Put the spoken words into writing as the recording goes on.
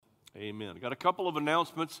Amen. I got a couple of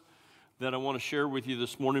announcements that I want to share with you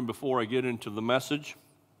this morning before I get into the message.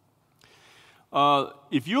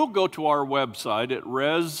 If you'll go to our website at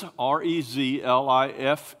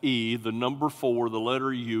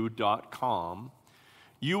rezlife4u.com,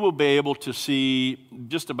 you will be able to see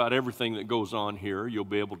just about everything that goes on here. You'll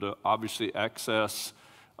be able to obviously access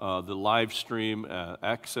the live stream,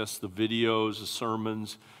 access the videos, the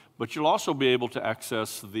sermons, but you'll also be able to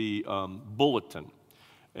access the bulletin.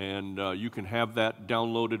 And you can have that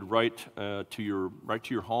downloaded right to your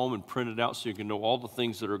home and printed out so you can know all the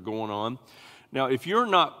things that are going on. Now, if you're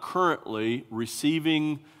not currently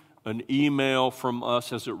receiving an email from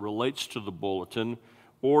us as it relates to the bulletin,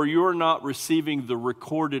 or you're not receiving the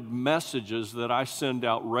recorded messages that I send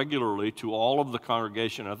out regularly to all of the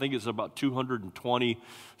congregation, I think it's about 220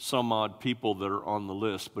 some odd people that are on the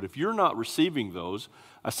list. But if you're not receiving those,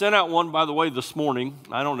 I sent out one, by the way, this morning,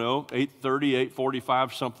 I don't know, 8:30,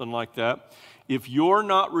 8:45, something like that. If you're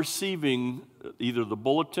not receiving either the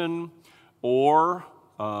bulletin or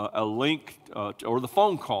a link or the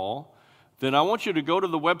phone call, then I want you to go to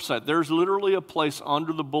the website. There's literally a place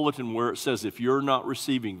under the bulletin where it says, if you're not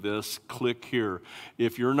receiving this, click here.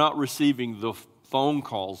 If you're not receiving the phone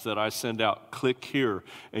calls that I send out, click here,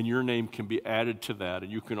 and your name can be added to that,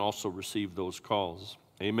 and you can also receive those calls.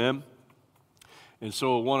 Amen? And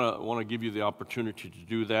so I want to give you the opportunity to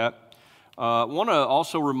do that. I want to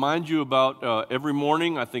also remind you about every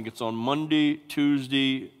morning, I think it's on Monday,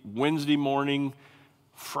 Tuesday, Wednesday morning,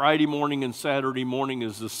 Friday morning and Saturday morning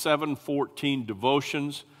is the 7:14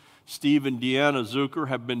 devotions. Steve and Deanna Zucker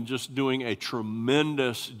have been just doing a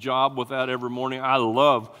tremendous job with that every morning. I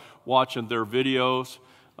love watching their videos.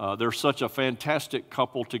 They're such a fantastic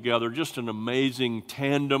couple together, just an amazing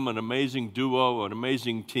tandem, an amazing duo, an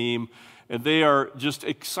amazing team. And they are just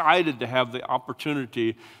excited to have the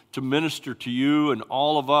opportunity to minister to you and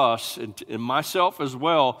all of us, and myself as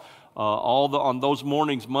well, on those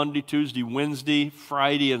mornings, Monday, Tuesday, Wednesday,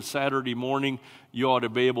 Friday, and Saturday morning. You ought to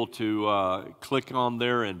be able to click on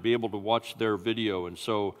there and be able to watch their video. And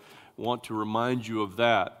so I want to remind you of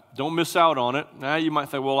that. Don't miss out on it. Now you might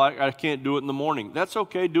think, well, I can't do it in the morning. That's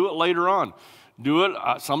okay. Do it later on. Do it.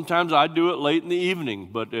 Sometimes I do it late in the evening,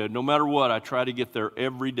 but no matter what, I try to get there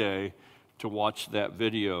every day to watch that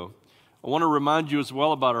video. I want to remind you as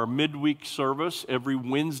well about our midweek service every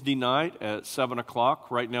Wednesday night at 7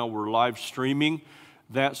 o'clock. Right now we're live streaming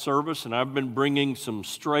that service, and I've been bringing some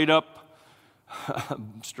straight up,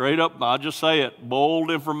 I'll just say it,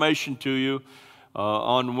 bold information to you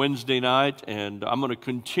on Wednesday night, and I'm going to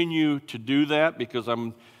continue to do that because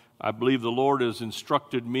I believe the Lord has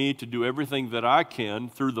instructed me to do everything that I can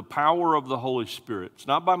through the power of the Holy Spirit. It's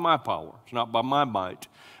not by my power, it's not by my might,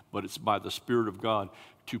 but it's by the Spirit of God,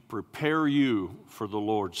 to prepare you for the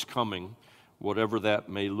Lord's coming, whatever that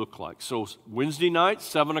may look like. So Wednesday night,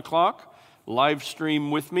 7 o'clock, live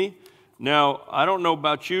stream with me. Now, I don't know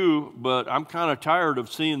about you, but I'm kind of tired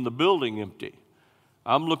of seeing the building empty.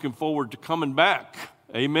 I'm looking forward to coming back.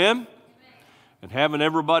 Amen? And having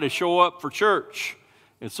everybody show up for church.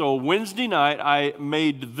 And so Wednesday night, I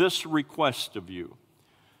made this request of you.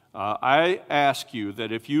 I ask you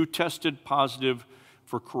that if you tested positive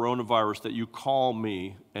for coronavirus, that you call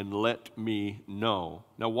me and let me know.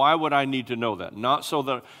 Now, why would I need to know that? Not so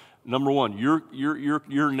that, number one,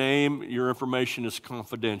 your name, your information is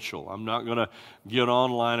confidential. I'm not going to get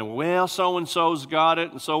online and, well, so-and-so's got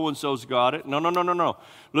it and so-and-so's got it. No.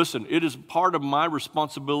 Listen, it is part of my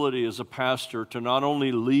responsibility as a pastor to not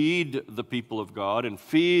only lead the people of God and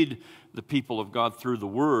feed the people of God through the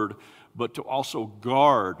Word, but to also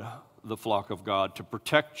guard the flock of God, to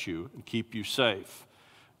protect you and keep you safe.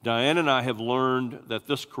 Diane and I have learned that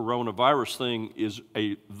this coronavirus thing is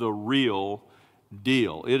the real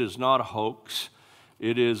deal. It is not a hoax.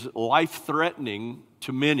 It is life-threatening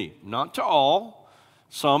to many, not to all.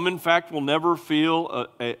 Some, in fact, will never feel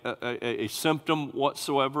a symptom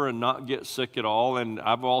whatsoever and not get sick at all. And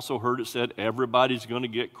I've also heard it said everybody's going to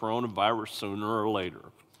get coronavirus sooner or later.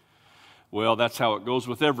 Well, that's how it goes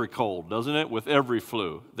with every cold, doesn't it? With every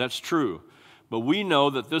flu. That's true. But we know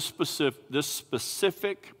that this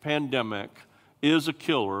specific pandemic is a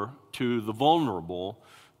killer to the vulnerable,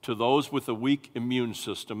 to those with a weak immune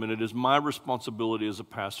system, and it is my responsibility as a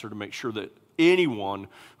pastor to make sure that anyone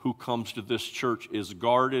who comes to this church is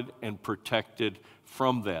guarded and protected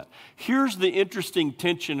from that. Here's the interesting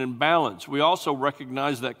tension and balance. We also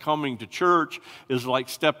recognize that coming to church is like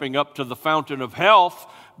stepping up to the fountain of health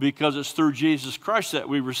because it's through Jesus Christ that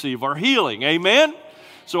we receive our healing. Amen?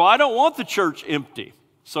 So I don't want the church empty.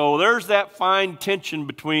 So there's that fine tension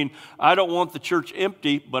between I don't want the church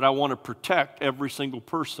empty, but I want to protect every single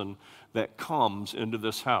person that comes into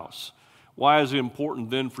this house. Why is it important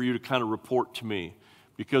then for you to kind of report to me?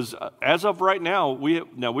 Because as of right now,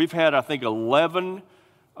 we've had, I think, 11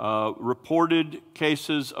 reported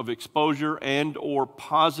cases of exposure and or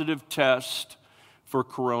positive test for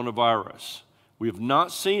coronavirus. We have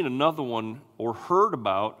not seen another one or heard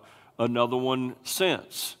about another one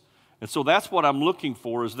since. And so that's what I'm looking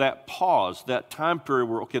for, is that pause, that time period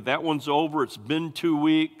where, okay, that one's over, it's been 2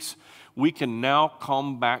 weeks, we can now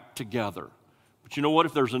come back together. But you know what,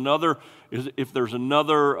 if there's another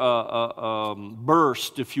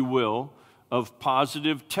burst, if you will, of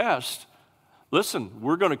positive tests, listen,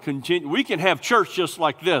 we're going to continue. We can have church just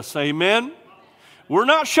like this, amen? We're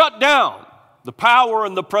not shut down. The power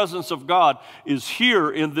and the presence of God is here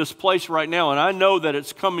in this place right now, and I know that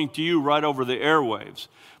it's coming to you right over the airwaves.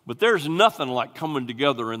 But there's nothing like coming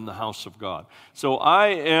together in the house of God. So I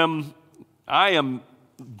am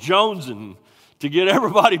jonesing to get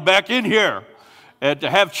everybody back in here and to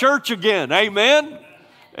have church again, amen?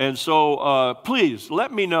 And so please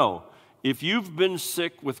let me know. If you've been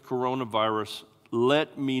sick with coronavirus,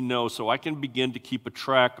 let me know so I can begin to keep a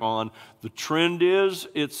track on. The trend is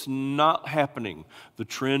it's not happening. The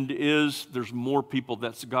trend is there's more people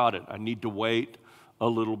that's got it. I need to wait a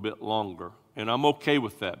little bit longer. And I'm okay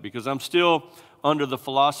with that because I'm still under the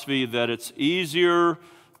philosophy that it's easier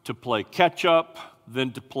to play catch up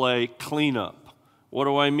than to play clean up. What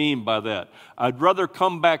do I mean by that? I'd rather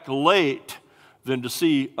come back late than to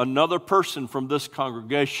see another person from this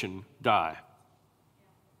congregation die.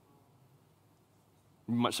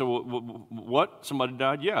 You might say, well, what? Somebody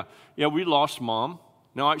died? Yeah, we lost Mom.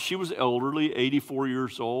 Now, she was elderly, 84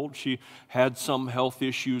 years old. She had some health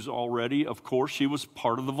issues already. Of course, she was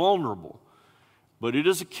part of the vulnerable. But it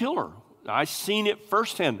is a killer. I've seen it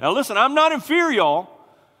firsthand. Now, listen, I'm not in fear, y'all.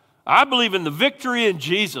 I believe in the victory in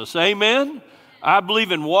Jesus. Amen? I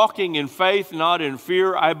believe in walking in faith, not in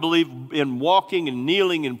fear. I believe in walking and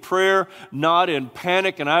kneeling in prayer, not in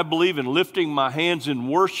panic. And I believe in lifting my hands in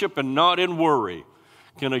worship and not in worry.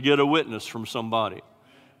 Can I get a witness from somebody?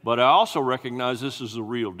 But I also recognize this is the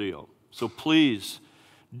real deal. So please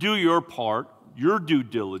do your part, your due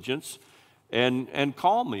diligence, and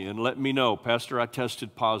call me and let me know, Pastor, I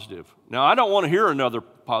tested positive. Now, I don't want to hear another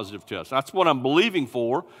positive test. That's what I'm believing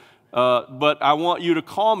for. But I want you to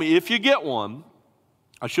call me if you get one.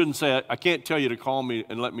 I shouldn't say, I can't tell you to call me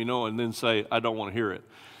and let me know and then say, I don't want to hear it.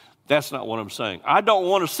 That's not what I'm saying. I don't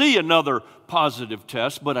want to see another positive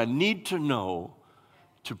test, but I need to know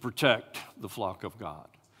to protect the flock of God.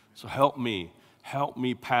 So help me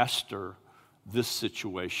pastor this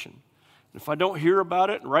situation. If I don't hear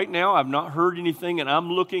about it, right now I've not heard anything, and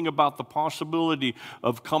I'm looking about the possibility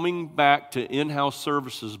of coming back to in-house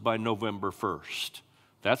services by November 1st.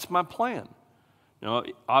 That's my plan. Now,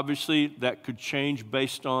 obviously, that could change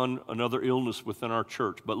based on another illness within our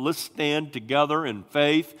church. But let's stand together in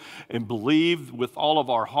faith and believe with all of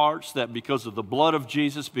our hearts that because of the blood of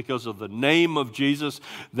Jesus, because of the name of Jesus,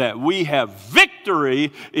 that we have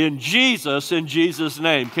victory in Jesus'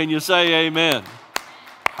 name. Can you say amen?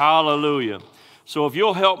 Hallelujah. So if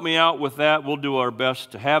you'll help me out with that, we'll do our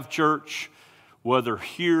best to have church, whether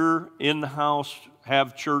here in the house,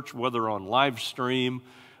 have church, whether on live stream,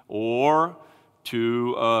 or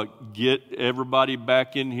to get everybody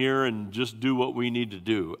back in here and just do what we need to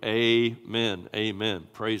do. Amen. Amen.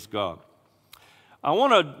 Praise God. I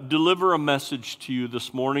want to deliver a message to you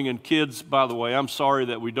this morning. And kids, by the way, I'm sorry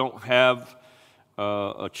that we don't have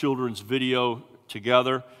a children's video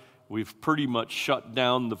together. We've pretty much shut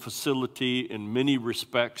down the facility in many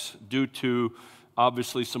respects due to,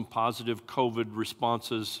 obviously, some positive COVID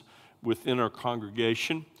responses within our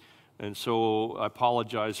congregation. And so I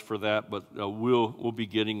apologize for that, but we'll be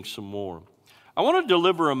getting some more. I want to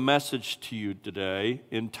deliver a message to you today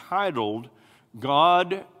entitled,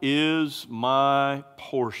 God is my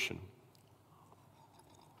portion.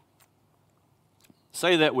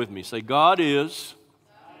 Say that with me. Say, God is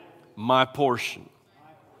my portion.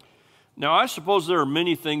 Now, I suppose there are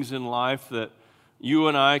many things in life that you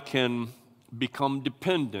and I can become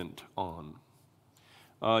dependent on.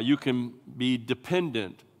 You can be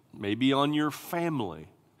dependent maybe on your family.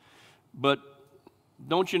 But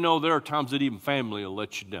don't you know there are times that even family will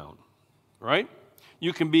let you down, right?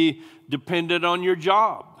 You can be dependent on your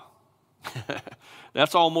job.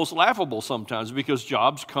 That's almost laughable sometimes because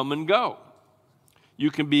jobs come and go.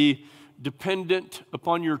 You can be dependent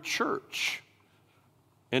upon your church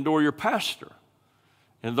and or your pastor.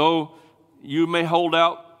 And though you may hold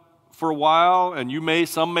out for a while and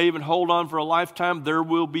some may even hold on for a lifetime, there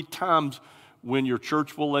will be times when your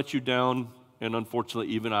church will let you down, and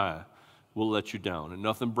unfortunately even I will let you down. And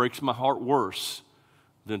nothing breaks my heart worse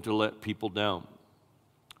than to let people down.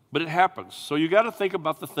 But it happens. So you got to think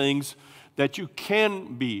about the things that you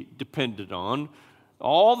can be dependent on.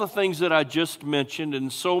 All the things that I just mentioned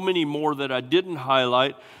and so many more that I didn't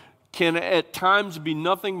highlight can at times be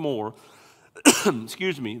nothing more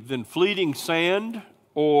than fleeting sand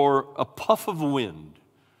or a puff of wind.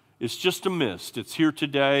 It's just a mist. It's here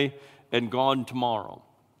today and gone tomorrow.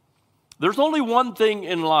 There's only one thing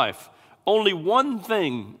in life, only one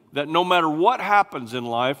thing that no matter what happens in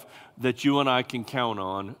life that you and I can count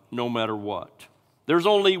on no matter what. There's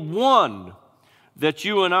only one that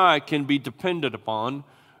you and I can be dependent upon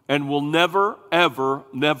and will never, ever,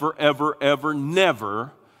 never, ever, ever,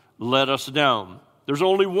 never let us down. There's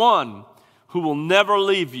only one who will never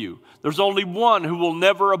leave you. There's only one who will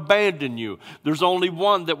never abandon you. There's only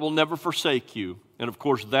one that will never forsake you. And of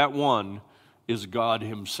course, that one is God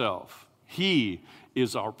Himself. He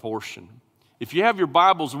is our portion. If you have your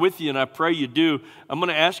Bibles with you, and I pray you do, I'm going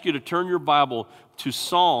to ask you to turn your Bible to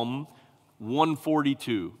Psalm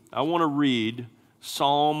 142. I want to read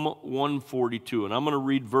Psalm 142, and I'm going to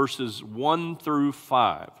read verses 1 through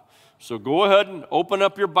 5. So go ahead and open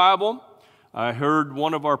up your Bible. I heard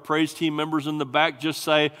one of our praise team members in the back just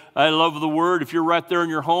say, I love the Word. If you're right there in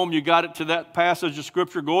your home, you got it to that passage of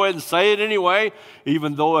Scripture, go ahead and say it anyway,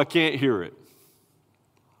 even though I can't hear it.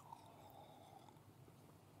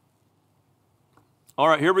 All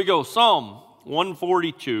right, here we go. Psalm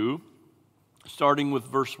 142, starting with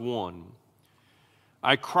verse 1.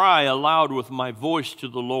 I cry aloud with my voice to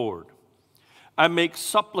the Lord. I make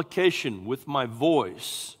supplication with my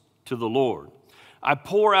voice to the Lord. I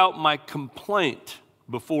pour out my complaint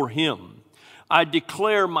before Him. I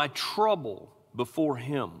declare my trouble before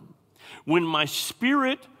Him. When my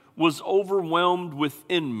spirit was overwhelmed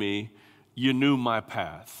within me, you knew my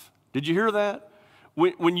path. Did you hear that?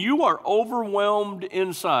 When you are overwhelmed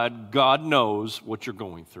inside, God knows what you're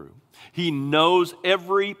going through. He knows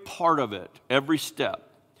every part of it, every step.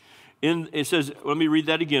 It says, let me read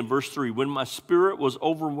that again, verse 3. When my spirit was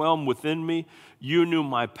overwhelmed within me, you knew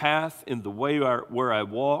my path in the way where I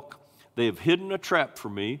walk. They have hidden a trap for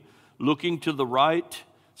me. Look to the right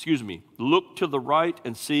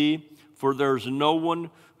and see, for there's no one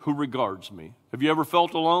who regards me. Have you ever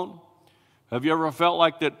felt alone? Have you ever felt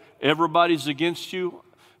like that everybody's against you?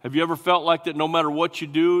 Have you ever felt like that no matter what you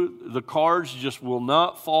do, the cards just will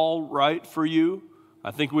not fall right for you?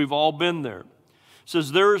 I think we've all been there. It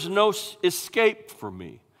says, there is no escape for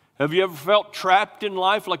me. Have you ever felt trapped in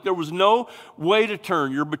life like there was no way to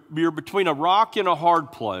turn? You're between a rock and a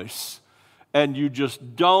hard place, and you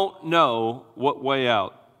just don't know what way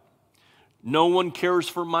out. No one cares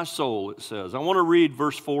for my soul, it says. I want to read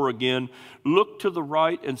verse 4 again. Look to the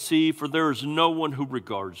right and see, for there is no one who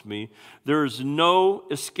regards me. There is no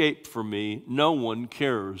escape for me. No one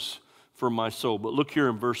cares for my soul. But look here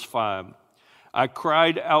in verse 5. I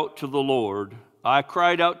cried out to the Lord. I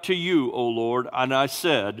cried out to you, O Lord, and I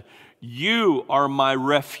said, you are my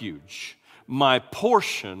refuge, my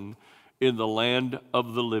portion in the land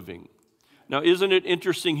of the living. Now, isn't it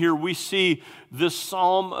interesting here? We see this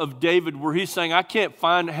Psalm of David where he's saying, I can't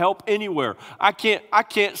find help anywhere. I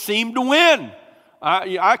can't seem to win.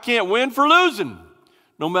 I can't win for losing,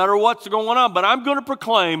 no matter what's going on. But I'm going to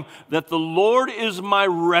proclaim that the Lord is my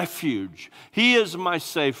refuge. He is my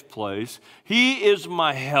safe place. He is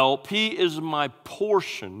my help. He is my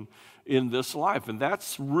portion in this life. And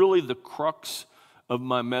that's really the crux of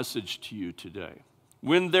my message to you today.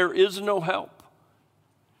 When there is no help,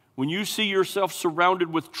 when you see yourself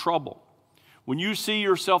surrounded with trouble, when you see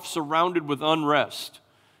yourself surrounded with unrest,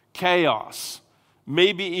 chaos,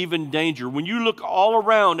 maybe even danger, when you look all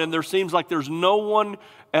around and there seems like there's no one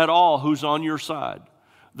at all who's on your side,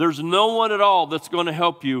 there's no one at all that's going to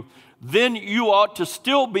help you, then you ought to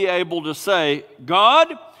still be able to say,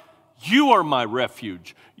 God, you are my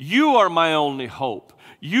refuge. You are my only hope.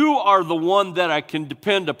 You are the one that I can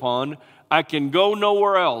depend upon. I can go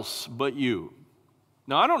nowhere else but you.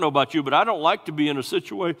 Now, I don't know about you, but I don't like to be in a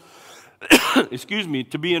situation,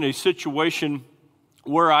 to be in a situation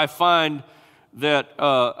where I find that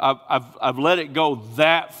I've let it go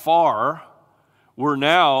that far, where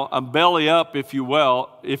now I'm belly up, if you will,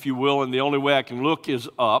 and the only way I can look is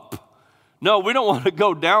up. No, we don't want to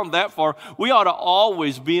go down that far. We ought to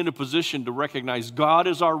always be in a position to recognize God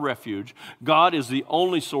is our refuge. God is the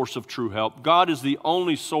only source of true help. God is the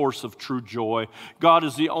only source of true joy. God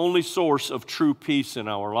is the only source of true peace in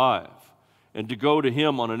our life. And to go to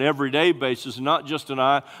Him on an everyday basis, not just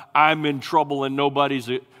I'm in trouble and nobody's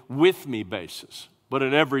with me basis, but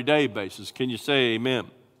an everyday basis. Can you say amen?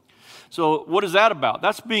 So what is that about?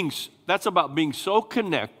 That's about being so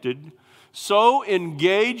connected, so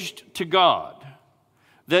engaged to God,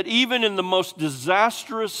 that even in the most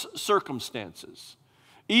disastrous circumstances,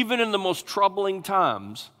 even in the most troubling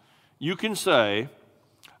times, you can say,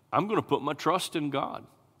 I'm going to put my trust in God.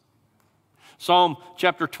 Psalm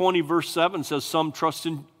chapter 20, verse 7 says, some trust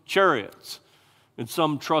in chariots and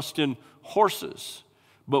some trust in horses,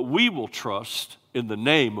 but we will trust in the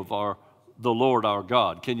name of the Lord our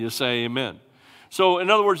God. Can you say amen? So in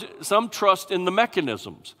other words, some trust in the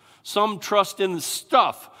mechanisms, some trust in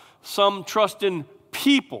stuff, some trust in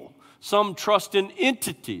people, some trust in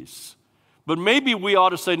entities. But maybe we ought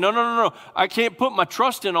to say, no, I can't put my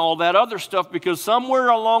trust in all that other stuff because somewhere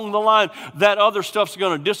along the line, that other stuff's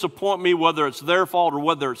going to disappoint me, whether it's their fault or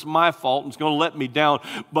whether it's my fault, and it's going to let me down,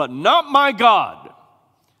 but not my God.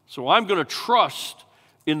 So I'm going to trust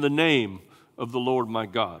in the name of the Lord my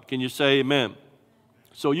God. Can you say amen?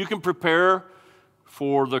 So you can prepare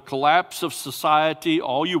for the collapse of society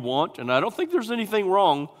all you want, and I don't think there's anything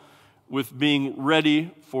wrong with being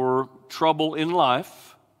ready for trouble in life.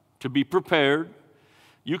 To be prepared.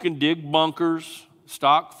 You can dig bunkers,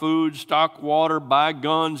 stock food, stock water, buy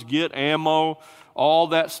guns, get ammo, all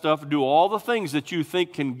that stuff, do all the things that you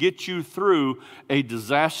think can get you through a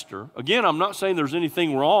disaster. Again, I'm not saying there's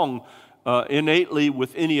anything wrong innately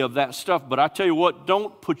with any of that stuff, but I tell you what,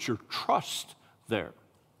 don't put your trust there.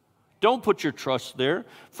 Don't put your trust there.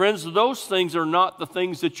 Friends, those things are not the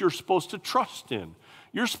things that you're supposed to trust in.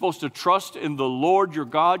 You're supposed to trust in the Lord your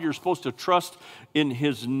God. You're supposed to trust in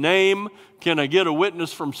His name. Can I get a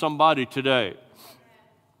witness from somebody today?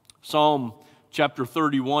 Psalm chapter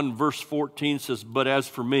 31, verse 14 says, but as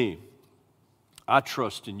for me, I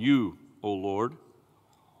trust in you, O Lord.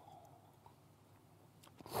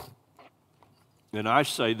 And I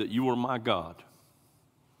say that you are my God.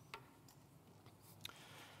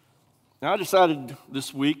 Now, I decided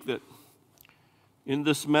this week that in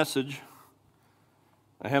this message,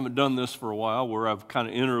 I haven't done this for a while, where I've kind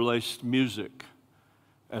of interlaced music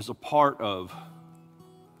as a part of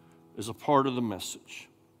the message.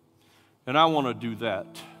 And I want to do that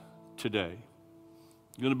today.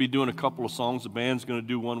 I'm going to be doing a couple of songs. The band's going to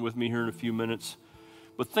do one with me here in a few minutes.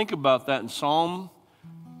 But think about that in Psalm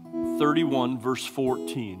 31, verse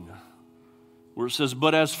 14, where it says,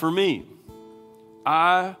 but as for me,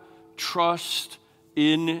 I trust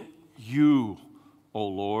in you, O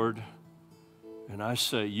Lord. And I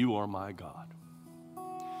say, you are my God.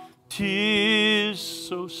 'Tis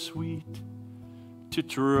so sweet to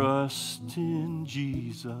trust in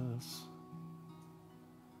Jesus,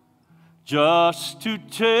 just to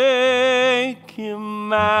take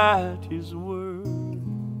Him at His word,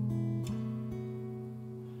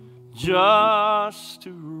 just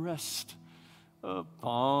to rest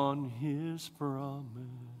upon His promise,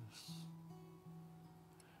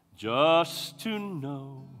 just to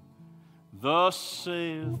know thus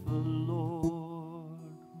saith the Lord.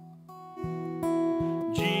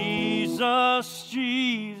 Jesus,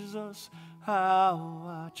 Jesus, how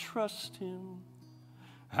I trust Him,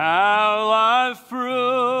 how I've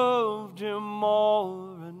proved Him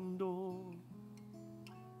more and more.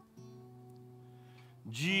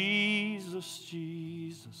 Jesus,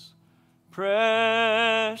 Jesus,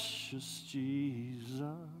 precious Jesus,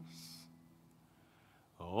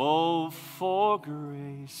 oh, for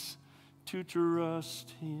grace to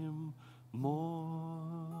trust Him more.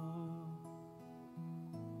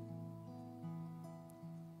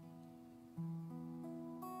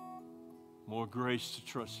 More grace to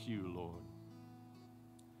trust you, Lord.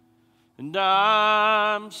 And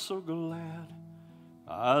I'm so glad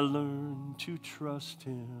I learned to trust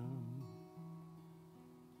Him.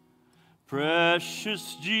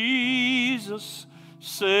 Precious Jesus,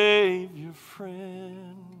 Savior,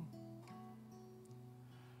 friend.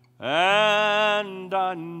 And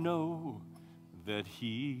I know that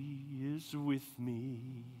He is with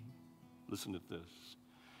me. Listen to this.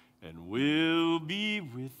 And will be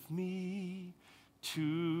with me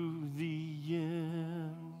to the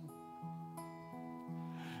end.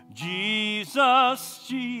 Jesus,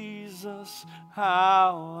 Jesus,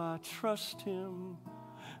 how I trust Him,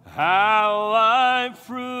 how I've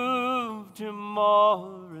proved Him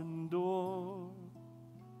more and more.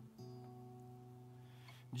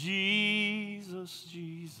 Jesus,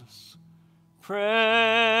 Jesus,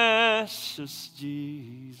 precious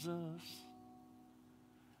Jesus,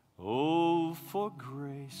 oh, for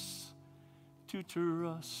grace to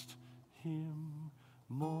trust Him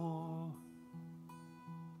more.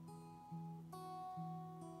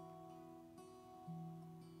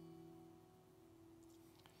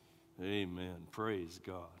 Amen. Praise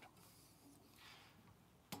God.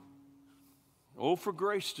 Oh, for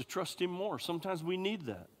grace to trust Him more. Sometimes we need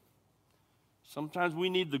that. Sometimes we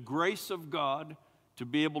need the grace of God to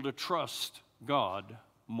be able to trust God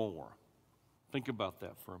more. Think about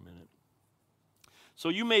that for a minute. So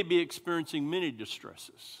you may be experiencing many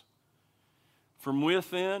distresses from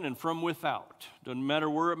within and from without. Doesn't matter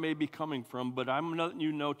where it may be coming from, but I'm letting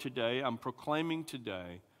you know today, I'm proclaiming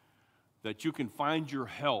today that you can find your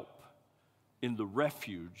help in the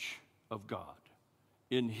refuge of God,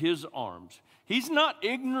 in His arms. He's not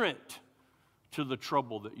ignorant to the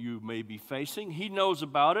trouble that you may be facing. He knows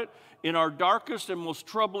about it. In our darkest and most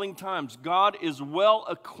troubling times, God is well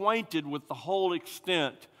acquainted with the whole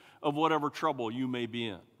extent of whatever trouble you may be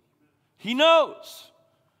in. He knows.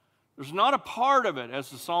 There's not a part of it, as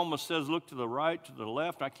the psalmist says, look to the right, to the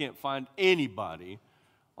left. I can't find anybody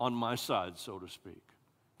on my side, so to speak.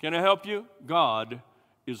 Can I help you? God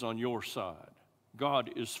is on your side.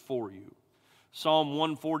 God is for you. Psalm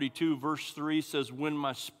 142 verse 3 says, when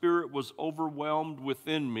my spirit was overwhelmed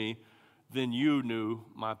within me, then you knew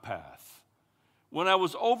my path. When I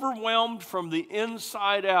was overwhelmed from the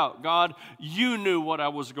inside out, God, you knew what I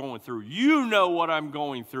was going through. You know what I'm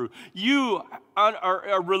going through. You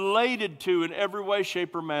are related to, in every way,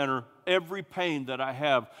 shape, or manner, every pain that I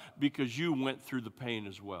have, because you went through the pain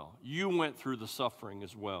as well. You went through the suffering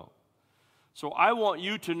as well. So I want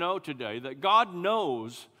you to know today that God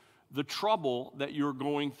knows the trouble that you're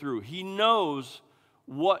going through. He knows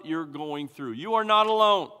what you're going through. You are not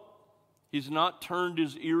alone. He's not turned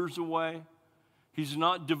His ears away. He's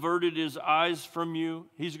not diverted His eyes from you.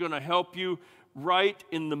 He's going to help you right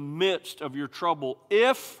in the midst of your trouble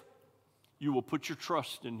if you will put your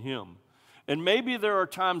trust in Him. And maybe there are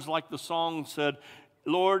times, like the song said,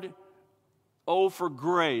 Lord, oh, for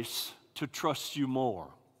grace to trust you more.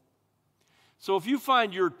 So if you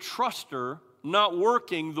find your truster not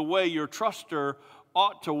working the way your truster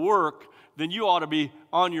ought to work, then you ought to be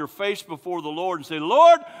on your face before the Lord and say,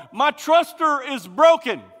 Lord, my truster is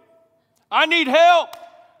broken. I need help.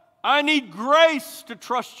 I need grace to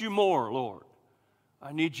trust you more, Lord.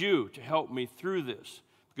 I need you to help me through this,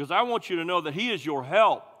 because I want you to know that He is your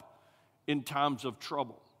help in times of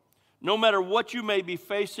trouble. No matter what you may be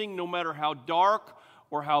facing, no matter how dark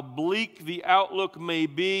or how bleak the outlook may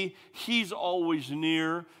be, He's always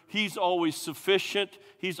near. He's always sufficient.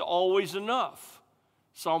 He's always enough.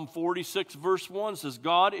 Psalm 46 verse 1 says,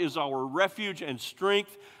 God is our refuge and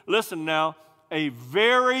strength. Listen now, a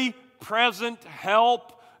very present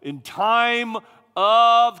help in time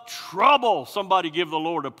of trouble. Somebody give the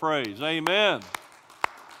Lord a praise. Amen.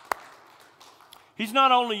 He's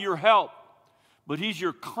not only your help, but He's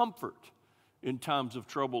your comfort in times of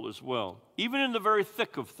trouble as well, even in the very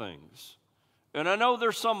thick of things. And I know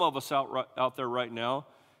there's some of us out there right now,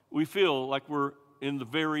 we feel like we're in the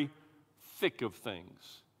very thick of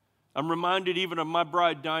things. I'm reminded even of my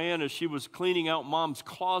bride, Diana. She was cleaning out Mom's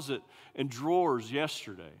closet and drawers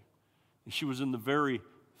yesterday. And she was in the very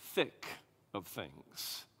thick of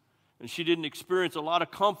things. And she didn't experience a lot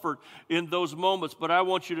of comfort in those moments, but I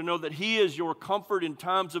want you to know that He is your comfort in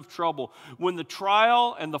times of trouble. When the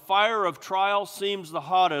trial and the fire of trial seems the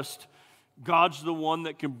hottest, God's the one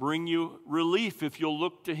that can bring you relief if you'll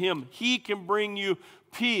look to Him. He can bring you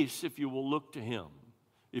peace if you will look to Him,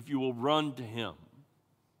 if you will run to Him.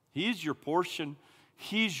 He's your portion.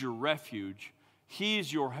 He's your refuge.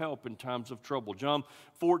 He's your help in times of trouble. John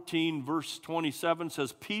 14, verse 27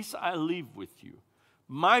 says, peace I leave with you.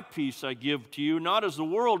 My peace I give to you, not as the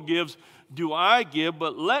world gives do I give,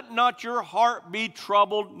 but let not your heart be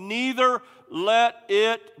troubled, neither let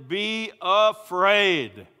it be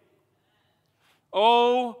afraid.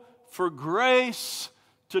 Oh, for grace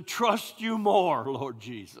to trust you more, Lord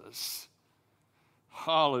Jesus.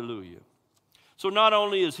 Hallelujah. So not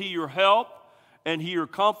only is He your help and He your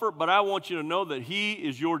comfort, but I want you to know that He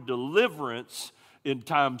is your deliverance in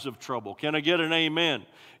times of trouble. Can I get an amen?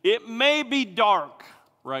 It may be dark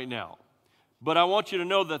right now, but I want you to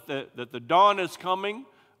know that the dawn is coming.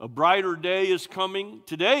 A brighter day is coming.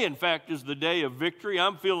 Today, in fact, is the day of victory.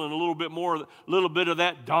 I'm feeling a little bit of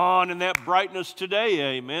that dawn and that brightness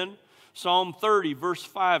today, amen. Psalm 30, verse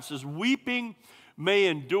 5 says, weeping may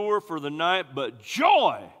endure for the night, but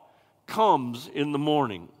joy comes in the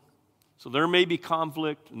morning. So there may be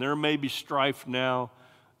conflict and there may be strife now.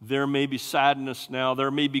 There may be sadness now. There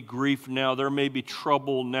may be grief now. There may be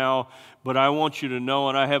trouble now. But I want you to know,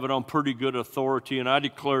 and I have it on pretty good authority, and I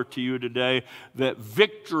declare to you today that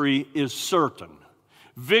victory is certain.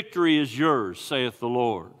 Victory is yours, saith the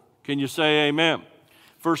Lord. Can you say amen?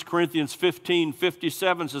 1 Corinthians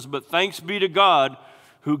 15:57 says, but thanks be to God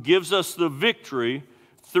who gives us the victory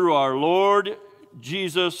through our Lord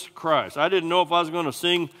Jesus Christ. I didn't know if I was going to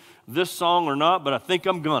sing this song or not, but I think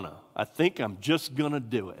I'm gonna. I think I'm just going to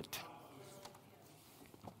do it.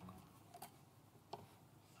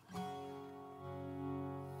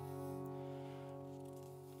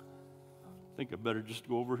 think I better just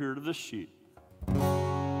go over here to this sheet.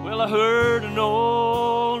 Well, I heard an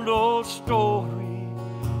old story,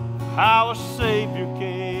 how a Savior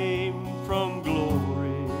came from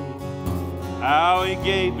glory, how He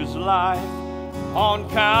gave His life on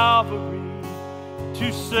Calvary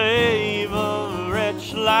to save a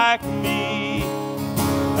wretch like me.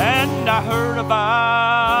 And I heard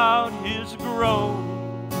about His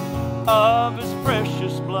groaning, of His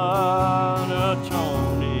precious blood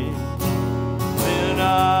atoning. Then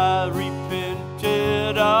I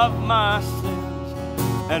repented of my sins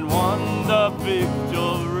and won the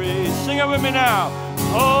victory. Sing it with me now.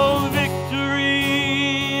 Oh,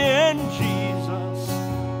 victory in Jesus,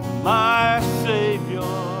 my Savior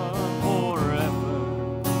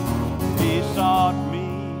forever. He sought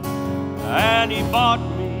me and He bought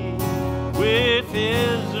me with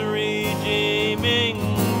His redeeming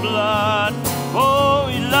blood. Oh,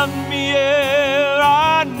 He loved me ere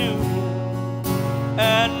I knew Him,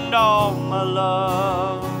 and all my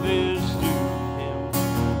love is due Him.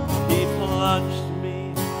 He plunged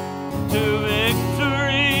me to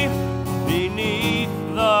victory beneath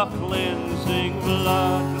the cleansing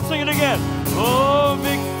blood. Let's sing it again. Oh,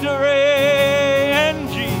 victory in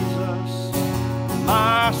Jesus,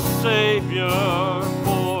 my Savior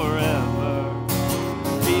forever.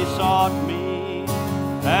 He sought me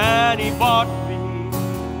and He bought me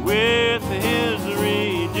with His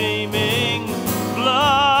redeeming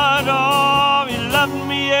blood. Oh, He loved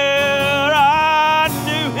me ere I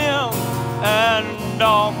knew Him, and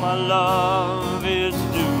all my love is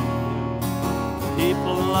due Him. He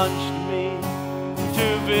plunged me to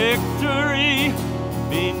victory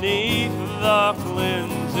beneath the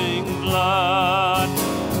cleansing blood.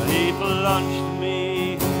 He plunged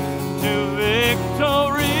me to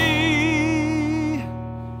victory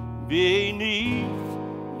beneath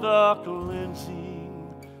the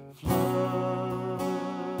cleansing flood.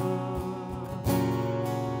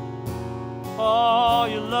 Oh,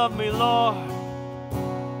 You love me, Lord.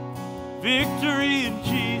 Victory in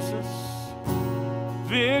Jesus.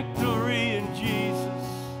 Victory in Jesus.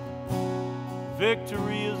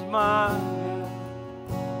 Victory is mine.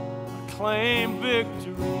 I claim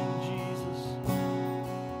victory in Jesus.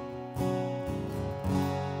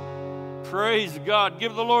 Praise God.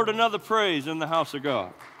 Give the Lord another praise in the house of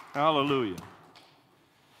God. Hallelujah.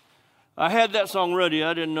 I had that song ready.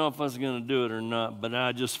 I didn't know if I was going to do it or not, but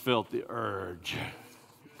I just felt the urge.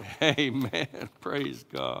 Amen. Praise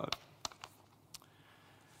God.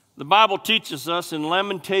 The Bible teaches us in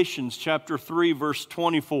Lamentations chapter 3, verse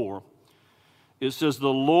 24, it says, "The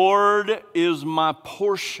Lord is my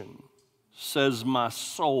portion, says my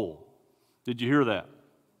soul." Did you hear that?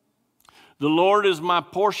 The Lord is my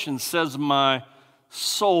portion, says my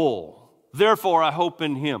soul. Therefore, I hope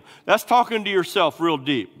in Him. That's talking to yourself real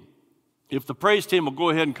deep. If the praise team will go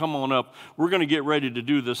ahead and come on up, we're going to get ready to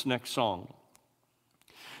do this next song.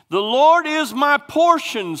 The Lord is my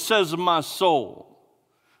portion, says my soul.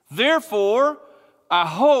 Therefore, I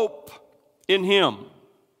hope in Him.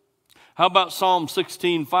 How about Psalm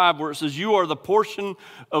 16:5, where it says, "You are the portion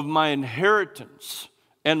of my inheritance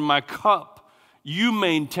and my cup. You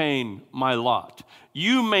maintain my lot.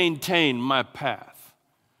 You maintain my path."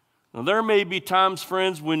 Now, there may be times,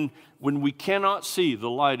 friends, when we cannot see the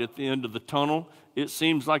light at the end of the tunnel. It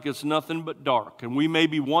seems like it's nothing but dark. And we may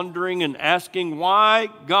be wondering and asking, why,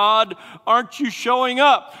 God, aren't you showing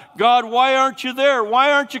up? God, why aren't you there?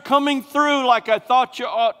 Why aren't you coming through like I thought you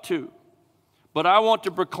ought to? But I want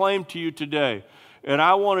to proclaim to you today, and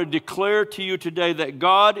I want to declare to you today that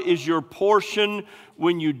God is your portion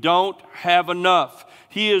when you don't have enough.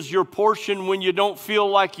 He is your portion when you don't feel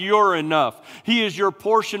like you're enough. He is your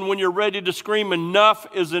portion when you're ready to scream, enough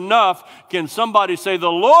is enough. Can somebody say,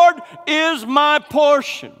 the Lord is my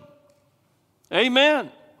portion?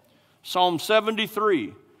 Amen. Psalm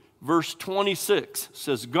 73, verse 26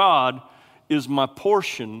 says, God is my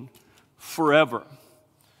portion forever.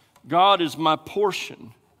 God is my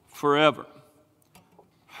portion forever.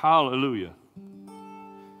 Hallelujah.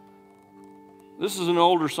 This is an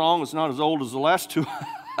older song. It's not as old as the last two,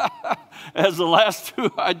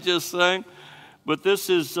 I just sang. But this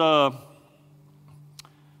is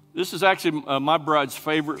actually my bride's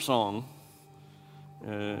favorite song,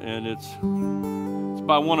 and it's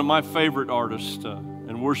by one of my favorite artists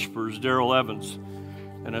and worshipers, Daryl Evans.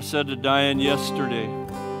 And I said to Diane yesterday,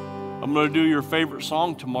 I'm going to do your favorite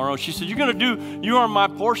song tomorrow. She said, you're going to do You Are My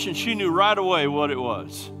Portion. She knew right away what it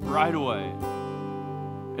was, right away.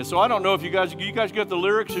 And so I don't know if you guys get the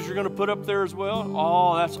lyrics as you're going to put up there as well.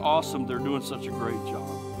 Oh, that's awesome. They're doing such a great job.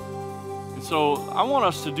 And so I want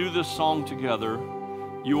us to do this song together.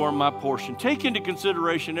 You are my portion. Take into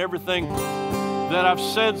consideration everything that I've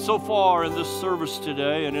said so far in this service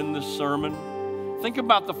today and in this sermon. Think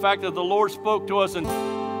about the fact that the Lord spoke to us and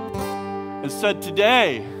said,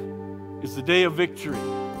 today is the day of victory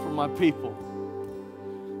for my people.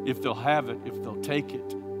 If they'll have it, if they'll take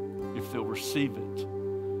it, if they'll receive it.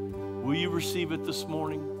 Will you receive it this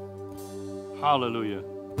morning? Hallelujah.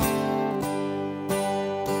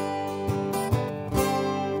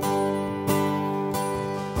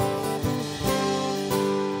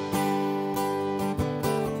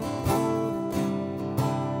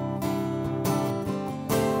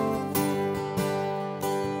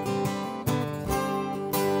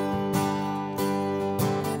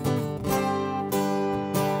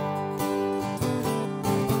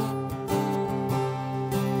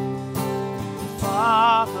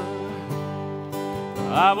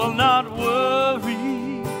 I will not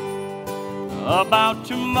worry about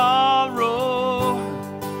tomorrow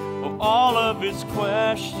or all of its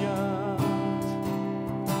questions.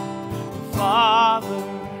 Father,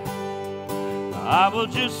 I will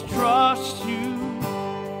just trust you,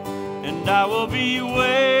 and I will be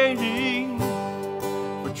waiting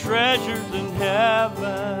for treasures in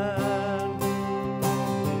heaven.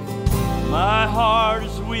 My heart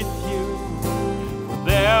is with you,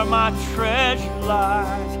 there my treasure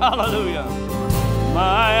lies. Hallelujah.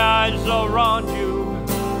 My eyes are on you,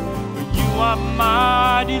 for you are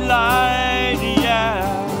my delight. Yeah.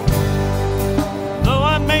 Though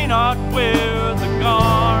I may not wear the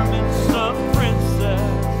garments of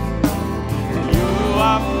princess, you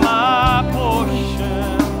are my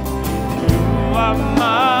portion. You are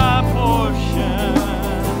my portion.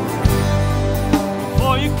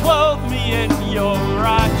 For you clothe me in your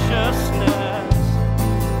righteousness,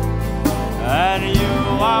 and you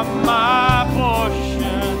are my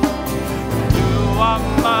portion. You are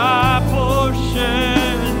my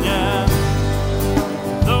portion, yeah.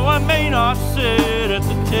 Though I may not sit at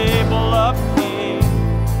the table of kings,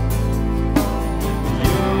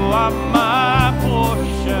 you are my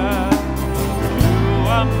portion. You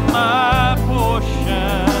are my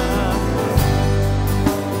portion.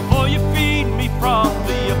 For you feed me from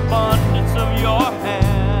the abundance of your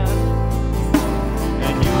hand,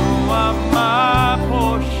 and you are my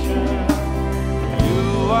portion.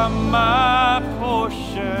 You are my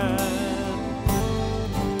portion.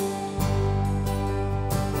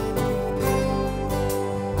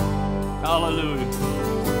 Hallelujah.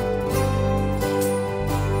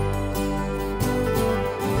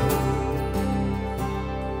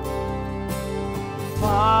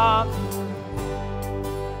 Father,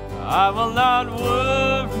 I will not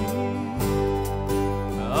worry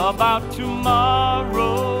about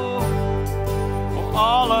tomorrow,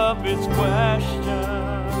 all of its questions.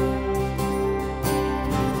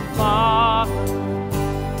 Father,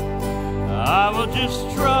 I will just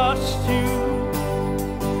trust you,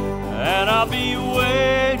 and I'll be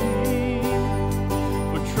waiting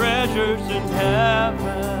for treasures in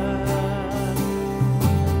heaven.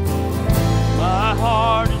 My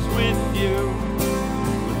heart is with you,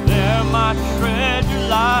 for there my treasure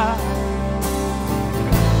lies.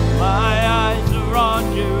 My eyes are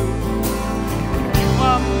on you,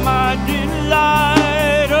 my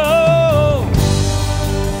delight. Oh,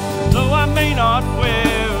 though I may not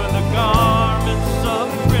wear the garments of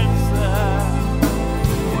princess,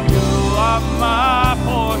 you are my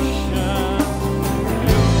portion.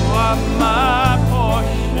 You are my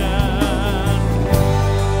portion.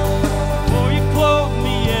 For you clothe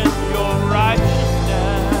me in your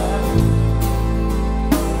righteousness,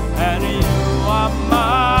 and you are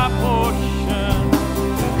my portion.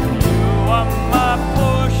 You are my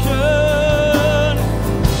portion.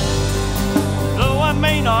 Though I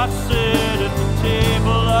may not sit at the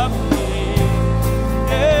table of kings,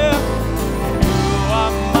 yeah,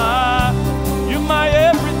 you're my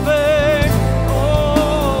everything.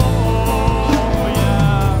 Oh,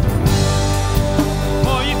 yeah.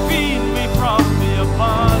 For you feed me from the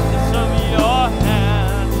abundance of your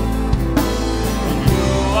hand, and you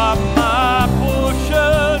are my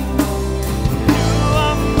portion. You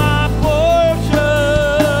are my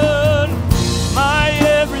portion, my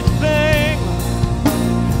everything.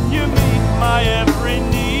 You meet my every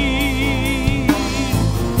need.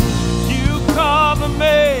 You cover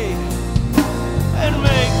me and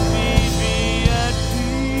make me be at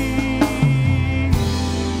peace.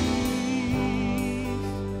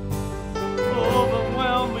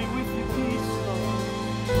 Overwhelm me with your peace, Lord.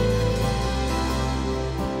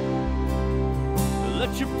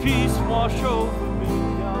 Let your peace wash over me,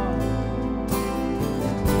 God.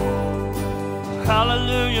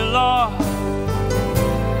 Hallelujah, Lord.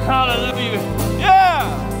 Hallelujah.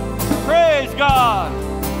 Yeah.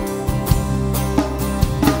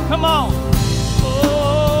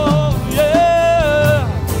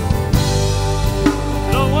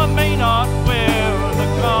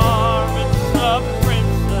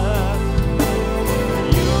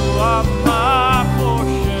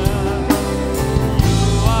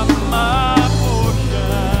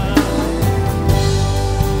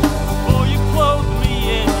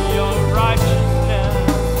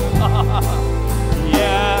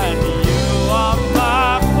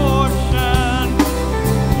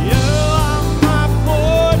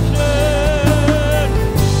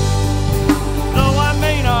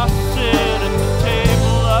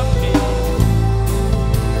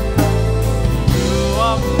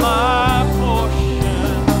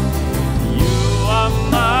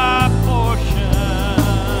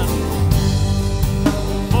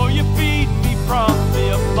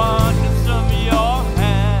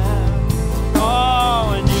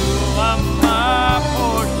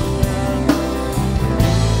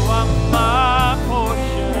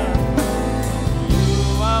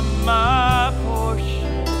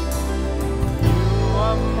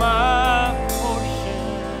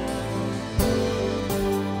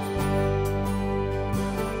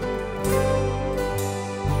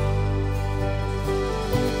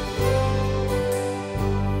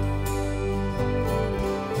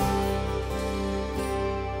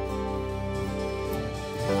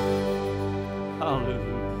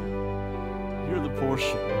 Hallelujah. You're the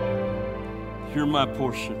portion. You're my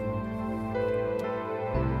portion.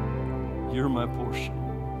 You're my portion.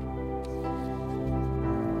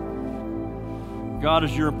 God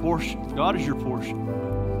is your portion. God is your portion.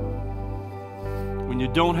 When you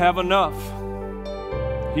don't have enough,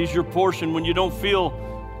 He's your portion when you don't feel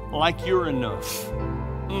like you're enough.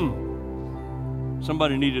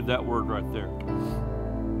 Somebody needed that word right there.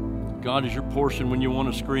 God is your portion when you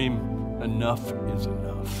want to scream, enough is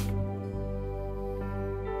enough.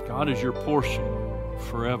 God is your portion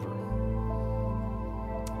forever.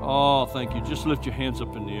 Oh, thank you. Just lift your hands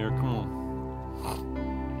up in the air. Come on.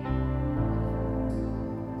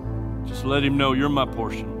 Just let Him know you're my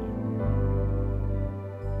portion.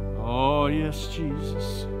 Oh, yes,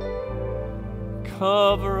 Jesus.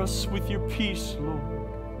 Cover us with your peace, Lord.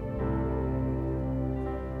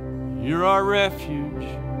 You're our refuge.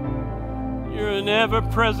 You're an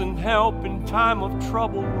ever-present help in time of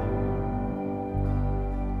trouble, Lord.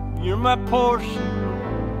 You're my portion, Lord.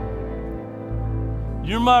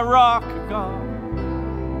 You're my rock, God.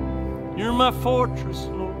 You're my fortress,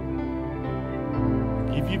 Lord.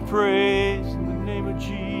 I give you praise in the name of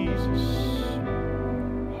Jesus.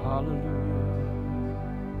 Hallelujah.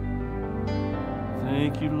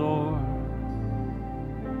 Thank you, Lord.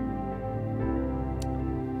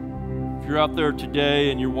 If you're out there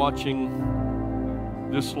today and you're watching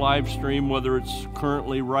this live stream, whether it's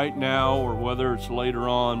currently right now or whether it's later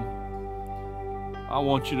on, I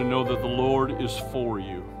want you to know that the Lord is for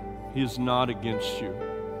you. He is not against you.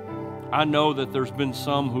 I know that there's been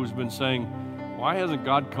some who's been saying, why hasn't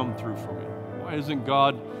God come through for me? Why isn't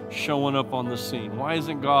God showing up on the scene? Why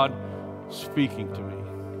isn't God speaking to me?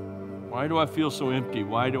 Why do I feel so empty?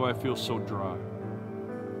 Why do I feel so dry?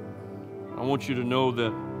 I want you to know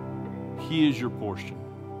that He is your portion.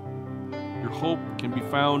 Your hope can be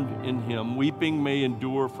found in Him. Weeping may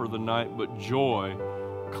endure for the night, but joy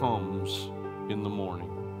comes in the morning.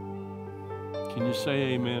 Can you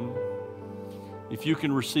say amen? If you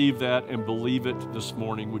can receive that and believe it this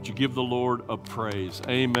morning, would you give the Lord a praise?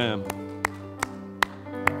 Amen.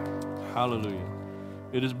 Hallelujah.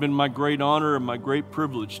 It has been my great honor and my great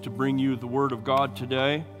privilege to bring you the Word of God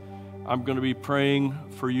today. I'm going to be praying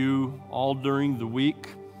for you all during the week.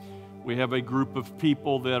 We have a group of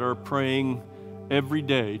people that are praying every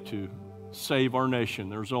day to save our nation.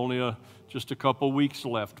 There's only just a couple weeks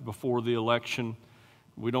left before the election.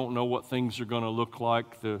 We don't know what things are going to look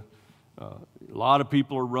like. A lot of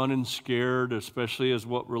people are running scared, especially as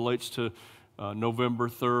what relates to November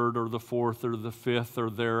 3rd or the 4th or the 5th or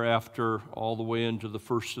thereafter, all the way into the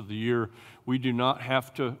first of the year. We do not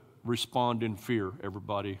have to respond in fear,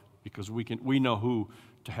 everybody, because we know who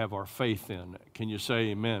to have our faith in. Can you say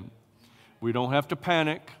amen? We don't have to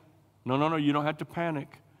panic. No, you don't have to panic.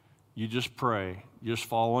 You just pray. You just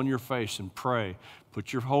fall on your face and pray.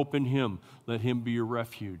 Put your hope in Him. Let Him be your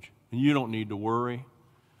refuge. And you don't need to worry.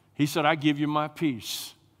 He said, I give you my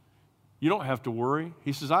peace. You don't have to worry.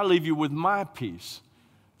 He says, I leave you with my peace.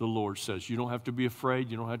 The Lord says, you don't have to be afraid.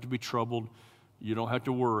 You don't have to be troubled. You don't have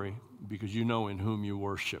to worry because you know in whom you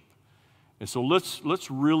worship. And so let's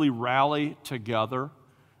really rally together.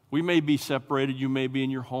 We may be separated. You may be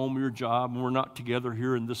in your home or your job, and we're not together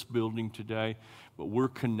here in this building today, but we're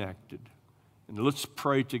connected. And let's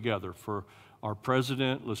pray together for our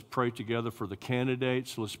president. Let's pray together for the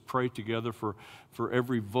candidates. Let's pray together for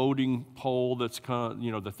every voting poll that's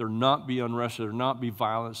that there not be unrest, there not be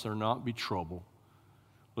violence, there not be trouble.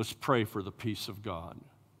 Let's pray for the peace of God.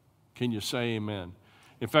 Can you say amen?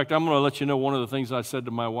 In fact, I'm going to let you know one of the things I said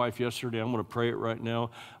to my wife yesterday. I'm going to pray it right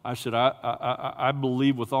now. I said, I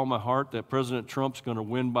believe with all my heart that President Trump's going to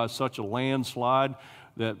win by such a landslide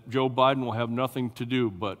that Joe Biden will have nothing to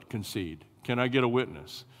do but concede. Can I get a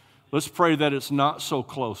witness? Let's pray that it's not so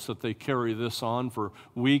close that they carry this on for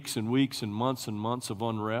weeks and weeks and months of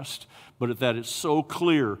unrest, but that it's so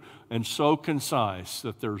clear and so concise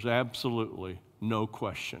that there's absolutely no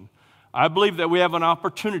question. I believe that we have an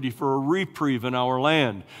opportunity for a reprieve in our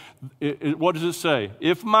land. What does it say?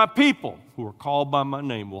 If my people who are called by my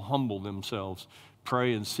name will humble themselves,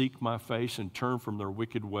 pray and seek my face and turn from their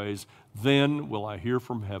wicked ways, then will I hear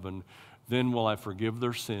from heaven, then will I forgive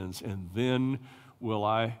their sins, and then will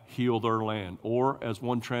I heal their land. Or, as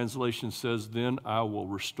one translation says, then I will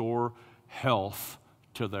restore health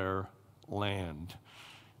to their land.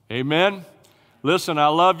 Amen? Listen, I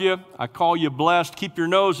love you. I call you blessed. Keep your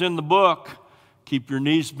nose in the book. Keep your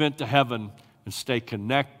knees bent to heaven and stay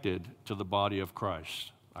connected to the body of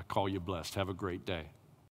Christ. I call you blessed. Have a great day.